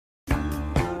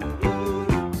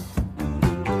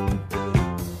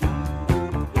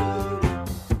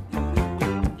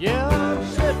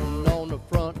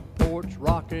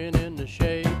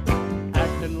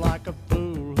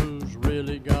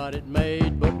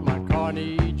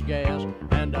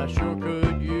sure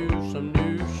could use some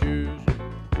new shoes.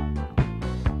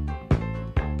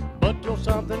 But till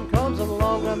something comes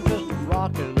along, I'm just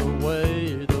rocking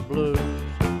away the blues.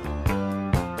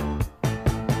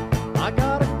 I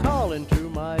gotta call into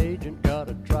my agent,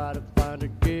 gotta try to find a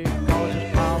gig, 'cause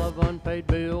this pile of unpaid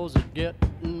bills is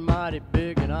getting mighty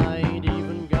big, and I ain't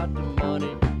even got the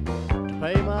money to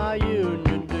pay my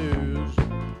union dues.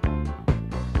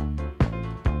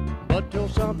 But till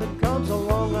something comes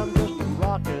along, I'm just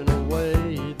rocking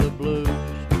away the blues.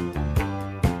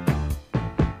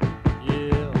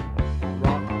 Yeah,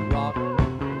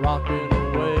 rocking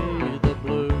away the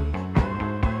blues.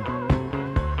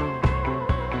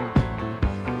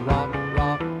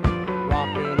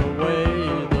 Rocking away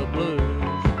the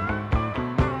blues.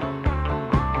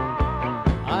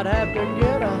 I'd have to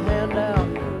get a handout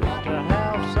to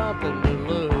have something to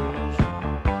lose.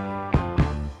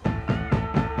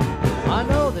 I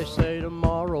know they say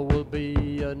tomorrow will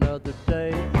be another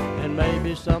day, and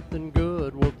maybe something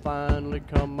good will finally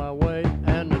come my way.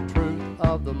 And the truth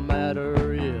of the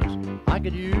matter is, I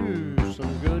could use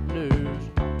some good news.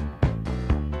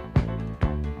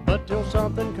 But till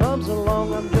something comes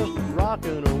along, I'm just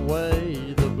rocking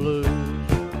away the blues.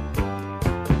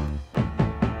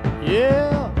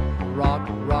 Yeah,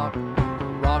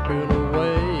 rocking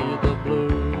away the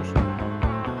blues.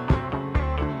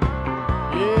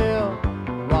 Yeah,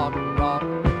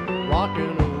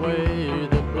 rocking away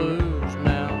the blues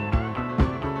now.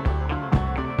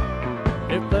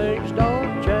 If things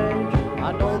don't change,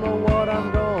 I don't know what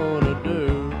I'm gonna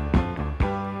do.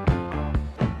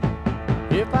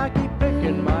 If I keep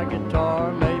picking my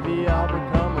guitar, maybe I'll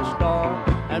become a star,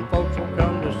 and folks will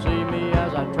come to see me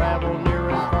as I travel near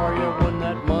and far. Yeah, when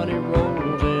that money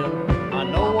rolls in, I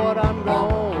know what I'm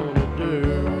gonna do.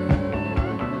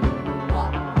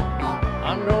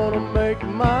 I'm gonna make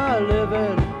my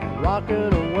living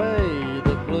rocking away